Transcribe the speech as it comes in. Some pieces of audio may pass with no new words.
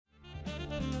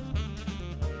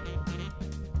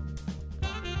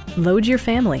Load your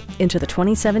family into the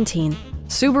 2017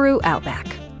 Subaru Outback.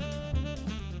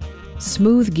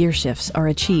 Smooth gear shifts are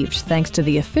achieved thanks to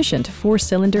the efficient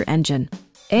 4-cylinder engine.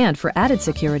 And for added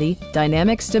security,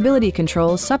 dynamic stability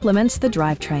control supplements the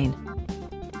drivetrain.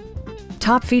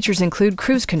 Top features include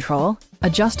cruise control,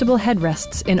 adjustable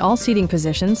headrests in all seating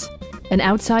positions, an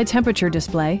outside temperature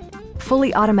display,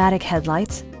 fully automatic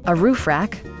headlights, a roof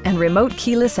rack, and remote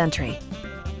keyless entry.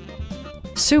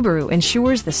 Subaru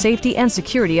ensures the safety and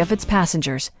security of its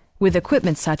passengers with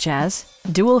equipment such as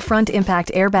dual front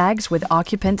impact airbags with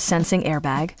occupant sensing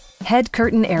airbag, head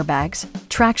curtain airbags,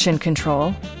 traction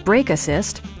control, brake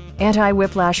assist,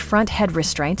 anti-whiplash front head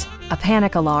restraints, a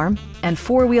panic alarm, and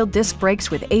 4-wheel disc brakes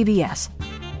with ABS.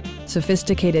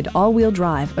 Sophisticated all-wheel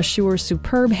drive assures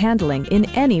superb handling in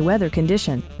any weather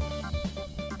condition.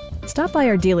 Stop by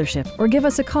our dealership or give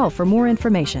us a call for more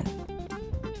information.